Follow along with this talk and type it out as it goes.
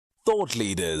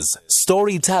Thoughtleaders,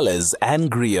 Storytellers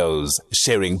and Griots,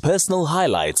 sharing personal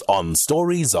highlights on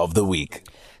Stories of the Week.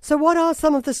 So what are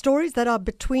some of the stories that are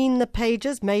between the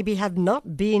pages, maybe have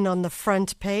not been on the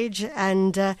front page,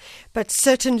 but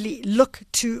certainly look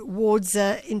towards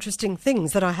interesting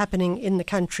things that are happening in the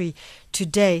country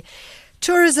today?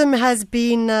 Tourism has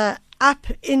been up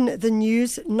in the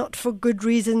news, not for good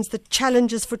reasons, the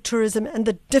challenges for tourism and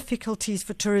the difficulties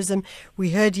for tourism.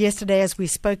 We heard yesterday as we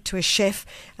spoke to a chef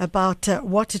about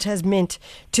what it has meant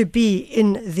to be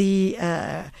in the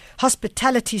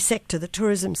hospitality sector, the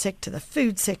tourism sector, the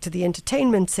food sector, the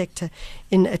entertainment sector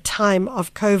in a time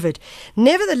of COVID.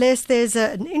 Nevertheless, there's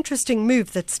an interesting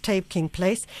move that's taking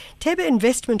place. Thebe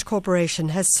Investment Corporation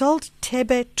has sold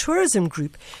Thebe Tourism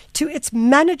Group to its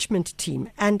management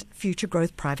team and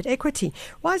Futuregrowth Private Equity.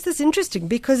 Why is this interesting?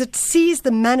 Because it sees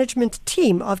the management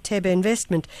team of Thebe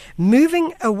Investment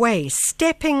moving away,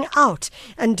 stepping out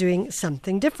and doing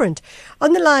something different.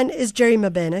 On the line is Jerry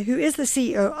Mabena, who is the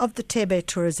CEO of the Thebe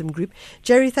Tourism Group.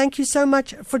 Jerry, thank you so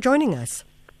much for joining us.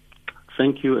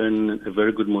 Thank you, and a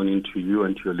very good morning to you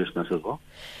and to your listeners as well.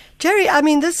 Jerry, I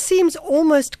mean, this seems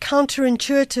almost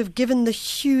counterintuitive given the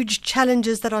huge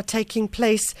challenges that are taking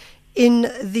place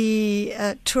in the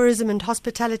tourism and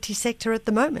hospitality sector at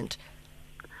the moment.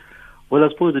 Well, I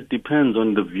suppose it depends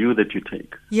on the view that you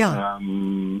take. Yeah.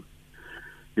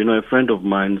 A friend of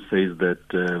mine says that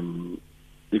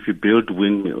if you build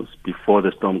windmills before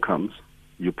the storm comes,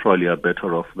 you probably are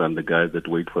better off than the guys that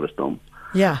wait for the storm.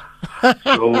 Yeah.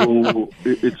 So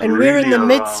it's and really we're in the around,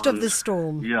 midst of the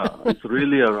storm. Yeah, it's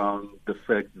really around the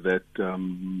fact that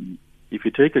if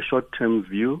you take a short-term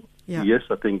view, yes,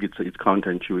 I think it's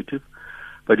counterintuitive.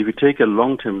 But if you take a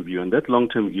long-term view, and that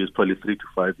long-term view is probably 3 to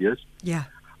 5 years,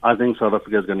 I think South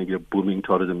Africa is going to be a booming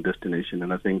tourism destination,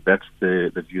 and I think that's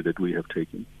the view that we have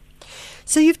taken.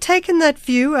 So you've taken that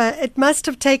view. It must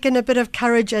have taken a bit of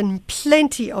courage and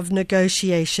plenty of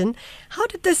negotiation. How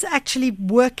did this actually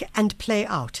work and play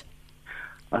out?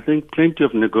 I think plenty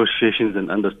of negotiations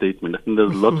and understatement. I think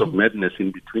there's lots of madness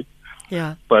in between.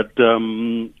 Yeah. But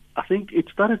I think it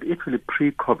started actually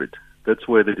pre-COVID. That's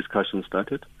where the discussion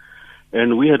started.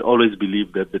 And we had always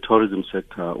believed that the tourism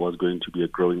sector was going to be a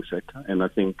growing sector. And I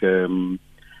think and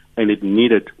it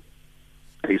needed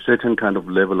a certain kind of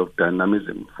level of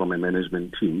dynamism from a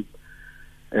management team.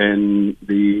 And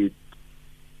the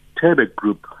Thebe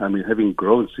Group, I mean, having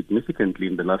grown significantly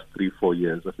in the last 3-4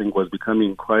 years, I think was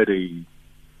becoming quite a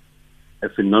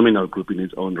phenomenal group in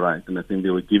its own right. And I think they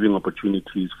were giving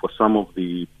opportunities for some of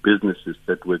the businesses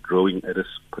that were growing at a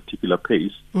particular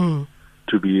pace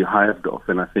to be hived off.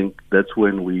 And I think that's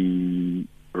when we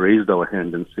raised our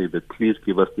hand and said that please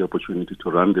give us the opportunity to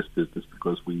run this business,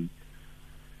 because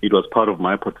it was part of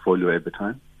my portfolio at the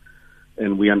time.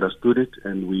 And we understood it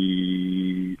and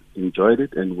we enjoyed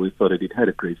it and we thought that it had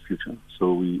a great future.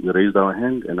 So we raised our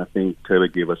hand, and I think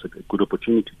Thebe gave us a good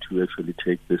opportunity to actually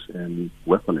take this and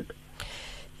work on it.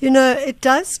 You know, it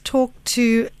does talk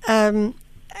to, and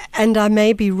I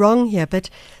may be wrong here,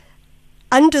 but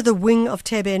under the wing of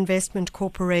Thebe Investment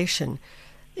Corporation,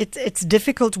 it's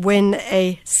difficult when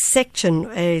a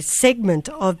segment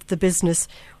of the business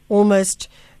almost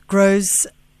grows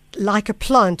like a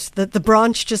plant, that the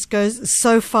branch just goes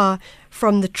so far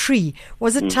from the tree.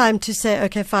 Was it time to say,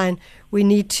 okay, fine, we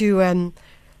need to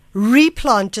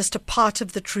replant just a part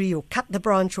of the tree or cut the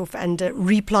branch off and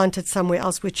replant it somewhere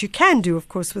else, which you can do, of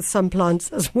course, with some plants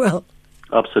as well?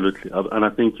 Absolutely. And I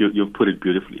think you put it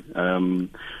beautifully.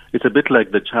 It's a bit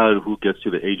like the child who gets to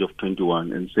the age of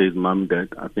 21 and says, Mom, Dad,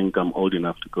 I think I'm old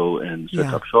enough to go and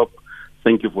set up shop.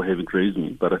 Thank you for having raised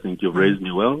me, but I think you've raised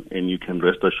me well, and you can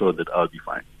rest assured that I'll be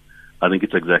fine. I think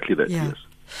it's exactly that, yes.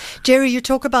 Jerry, you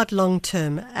talk about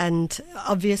long-term, and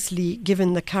obviously,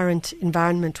 given the current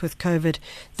environment with COVID,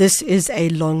 this is a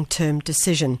long-term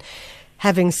decision.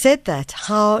 Having said that,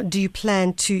 how do you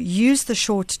plan to use the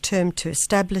short term to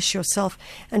establish yourself?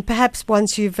 And perhaps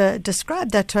once you've described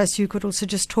that to us, you could also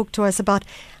just talk to us about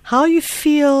how you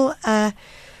feel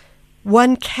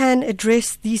one can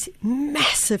address these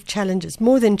massive challenges,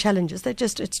 more than challenges.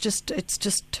 It's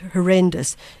just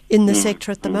horrendous in the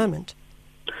sector at the moment.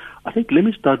 I think let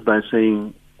me start by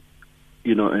saying,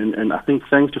 and I think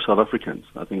thanks to South Africans,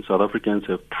 I think South Africans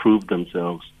have proved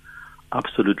themselves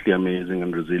absolutely amazing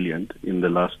and resilient in the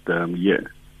last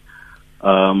year.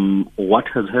 What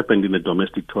has happened in the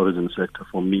domestic tourism sector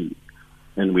for me,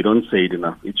 and we don't say it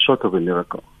enough, it's short of a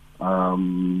miracle.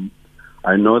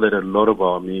 I know that a lot of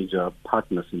our major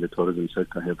partners in the tourism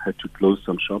sector have had to close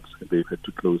some shops, they've had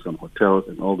to close some hotels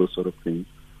and all those sort of things.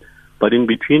 But in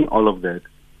between all of that,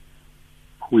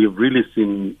 we have really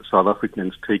seen South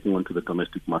Africans taking onto the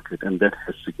domestic market, and that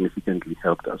has significantly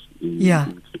helped us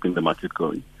in keeping the market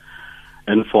going.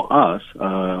 And for us,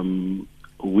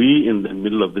 we, in the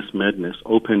middle of this madness,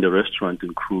 opened a restaurant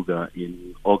in Kruger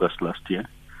in August last year,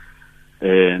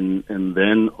 and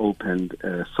then opened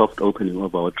a soft opening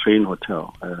of our train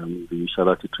hotel, the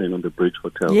Shalati Train on the Bridge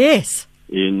Hotel. Yes.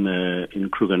 In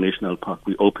Kruger National Park.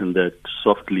 We opened that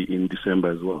softly in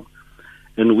December as well.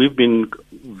 And we've been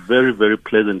very, very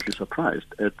pleasantly surprised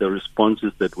at the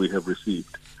responses that we have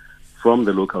received from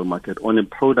the local market on a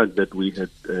product that we had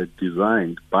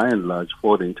designed by and large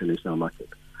for the international market.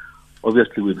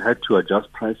 Obviously, we've had to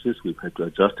adjust prices, we've had to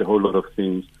adjust a whole lot of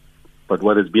things, but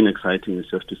what has been exciting is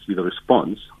just to see the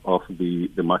response of the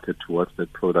market towards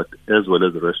that product as well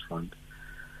as the restaurant.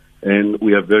 And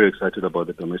we are very excited about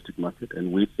the domestic market,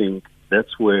 and we think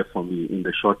that's where, for me, in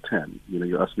the short term,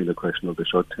 you asked me the question of the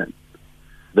short term,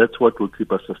 that's what will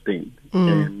keep us sustained.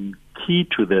 And key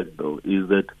to that, though, is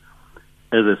that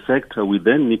as a sector, we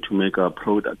then need to make our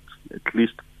products at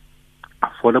least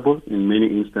affordable in many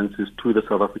instances to the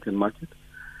South African market.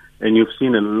 And you've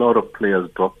seen a lot of players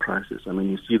drop prices. I mean,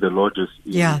 you see the lodges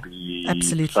in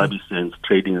the Sabi Sands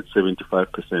trading at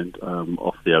 75%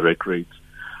 of their rec rates.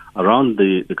 Around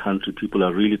the country, people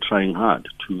are really trying hard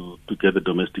to get the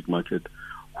domestic market,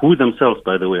 who themselves,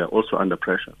 by the way, are also under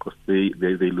pressure because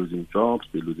they're losing jobs,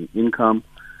 they're losing income.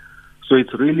 So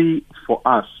it's really for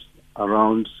us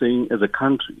around saying as a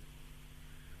country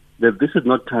that this is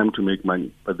not time to make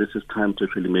money, but this is time to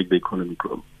actually make the economy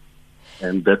grow.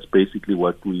 And that's basically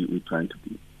what we're trying to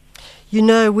do. You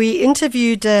know, we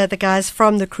interviewed the guys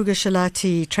from the Kruger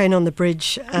Shalati Train on the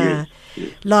Bridge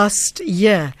last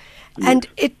year. Yes. And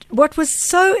what was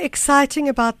so exciting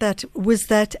about that was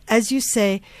that, as you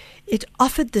say, it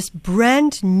offered this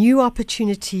brand new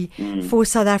opportunity for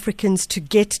South Africans to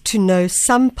get to know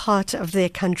some part of their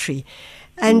country.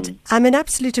 And I'm in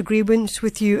absolute agreement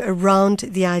with you around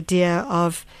the idea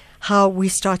of how we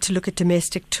start to look at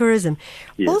domestic tourism.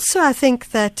 Yes. Also, I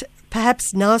think that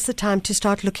perhaps now's the time to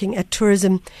start looking at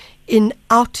tourism in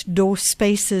outdoor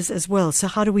spaces as well. So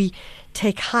how do we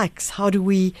take hikes? How do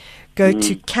we go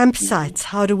to campsites?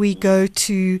 How do we go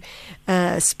to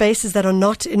spaces that are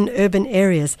not in urban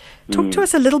areas? Talk to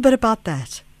us a little bit about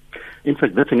that. In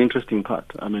fact, that's an interesting part.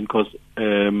 I mean, because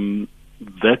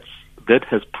that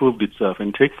has proved itself.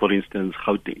 And take, for instance,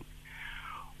 Gauteng.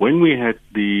 When we had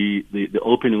the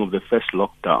opening of the first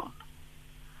lockdown,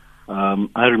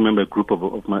 I remember a group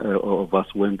of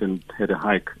us went and had a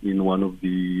hike in one of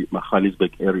the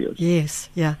Magaliesberg areas. Yes,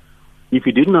 yeah. If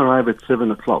you didn't arrive at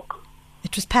 7 o'clock,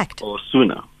 it was packed. Or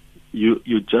sooner, we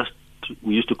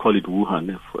used to call it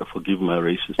Wuhan. Forgive my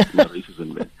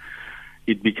racism there.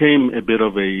 It became a bit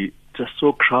of just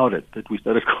so crowded that we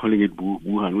started calling it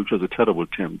Wuhan, which was a terrible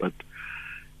term, but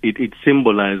it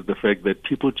symbolized the fact that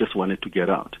people just wanted to get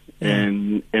out.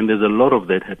 And there's a lot of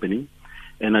that happening.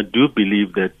 And I do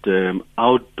believe that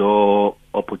outdoor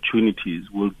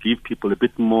opportunities will give people a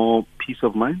bit more peace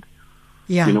of mind.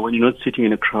 Yeah. When you're not sitting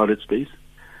in a crowded space.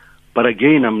 But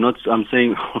again, I'm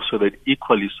saying also that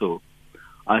equally so,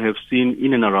 I have seen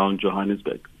in and around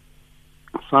Johannesburg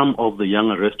some of the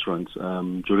younger restaurants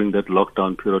during that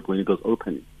lockdown period when it was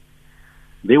opening.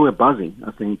 They were buzzing,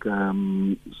 I think.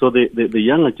 So the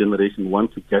younger generation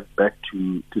want to get back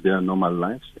to their normal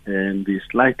lives, and the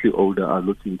slightly older are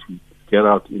looking to get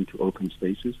out into open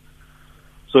spaces.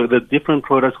 So there are different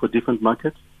products for different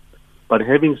markets. But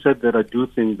having said that, I do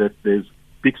think that there's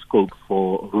big scope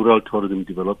for rural tourism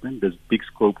development. There's big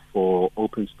scope for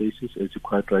open spaces, as you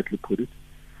quite rightly put it.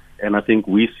 And I think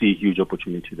we see huge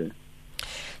opportunity there.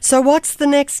 So what's the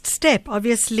next step?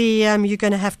 Obviously, you're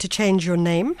going to have to change your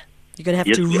name. You're going to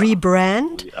have to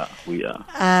rebrand. We are.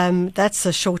 That's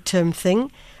a short-term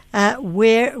thing.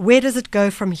 Where does it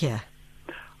go from here?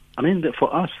 I mean,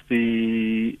 for us,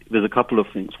 there's a couple of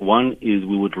things. One is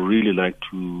we would really like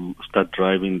to start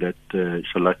driving that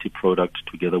Shalati product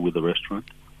together with the restaurant.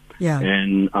 Yeah.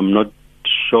 And I'm not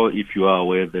sure if you are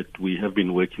aware that we have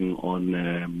been working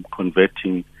on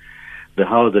converting the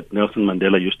house that Nelson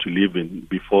Mandela used to live in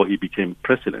before he became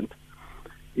president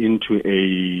into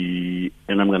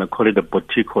and I'm going to call it a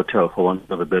boutique hotel for want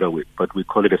of a better way, but we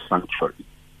call it a sanctuary.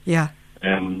 Yeah.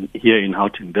 Here in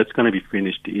Gauteng. That's going to be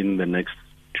finished in the next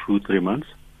 2-3 months.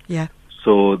 Yeah.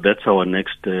 So that's our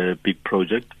next big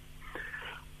project.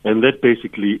 And that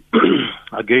basically,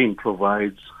 again,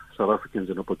 provides South Africans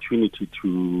an opportunity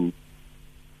to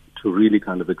really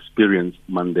kind of experience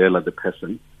Mandela the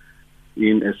person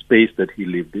in a space that he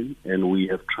lived in. And we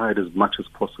have tried as much as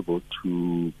possible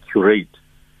to curate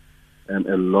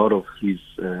a lot of his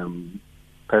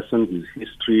person, his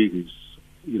history, his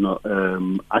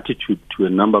attitude to a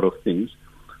number of things.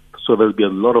 So there'll be a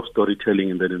lot of storytelling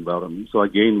in that environment. So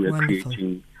again, we are Wonderful.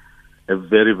 creating a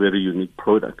very, very unique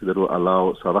product that will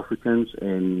allow South Africans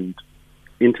and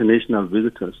international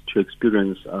visitors to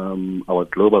experience our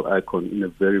global icon in a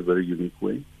very, very unique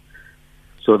way.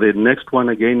 So the next one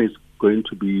again is going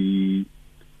to be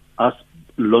us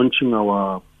launching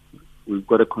we've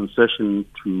got a concession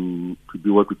to be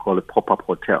what we call a pop-up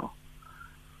hotel.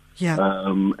 Yeah.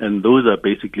 And those are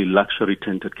basically luxury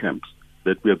tented camps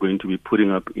that we are going to be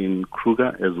putting up in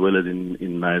Kruger as well as in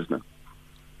Knysna.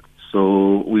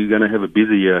 So we're going to have a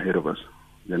busy year ahead of us.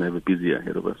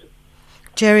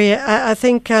 Jerry, I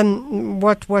think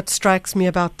what strikes me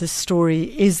about this story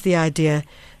is the idea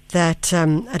that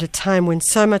at a time when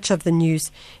so much of the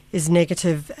news is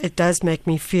negative, it does make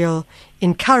me feel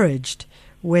encouraged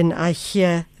when I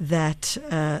hear that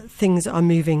things are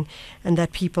moving and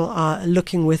that people are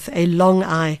looking with a long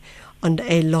eye on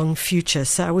a long future.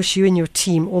 So I wish you and your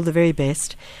team all the very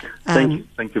best.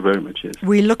 Thank you very much. Yes.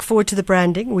 We look forward to the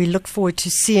branding. We look forward to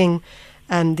seeing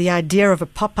the idea of a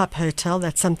pop-up hotel.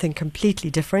 That's something completely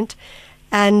different.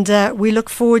 And we look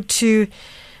forward to,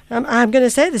 I'm going to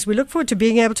say this, we look forward to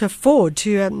being able to afford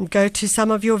to go to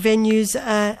some of your venues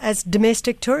as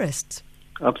domestic tourists.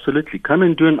 Absolutely. Come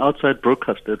and do an outside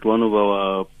broadcast at one of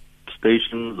our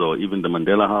stations or even the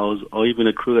Mandela House or even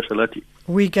at Kruger Shalati.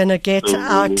 We're going to get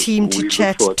our team to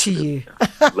chat to you.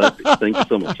 Lovely. Thank you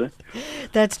so much.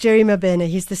 That's Jerry Mabena.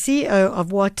 He's the CEO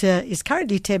of what is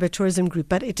currently Thebe Tourism Group,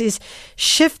 but it is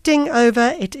shifting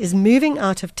over. It is moving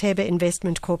out of Thebe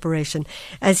Investment Corporation.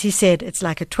 As he said, it's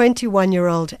like a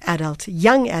 21-year-old adult,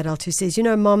 young adult who says,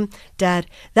 Mom, Dad,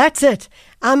 that's it.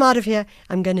 I'm out of here.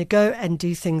 I'm going to go and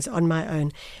do things on my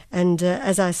own. And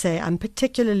as I say, I'm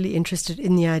particularly interested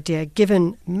in the idea,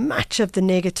 given much of the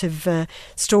negative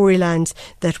storylines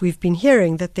that we've been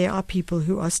hearing, that there are people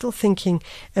who are still thinking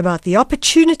about the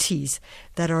opportunities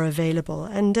that are available.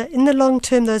 And in the long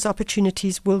term, those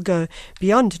opportunities will go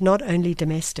beyond not only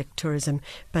domestic tourism,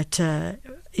 but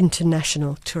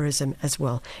international tourism as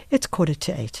well. It's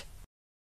 7:45.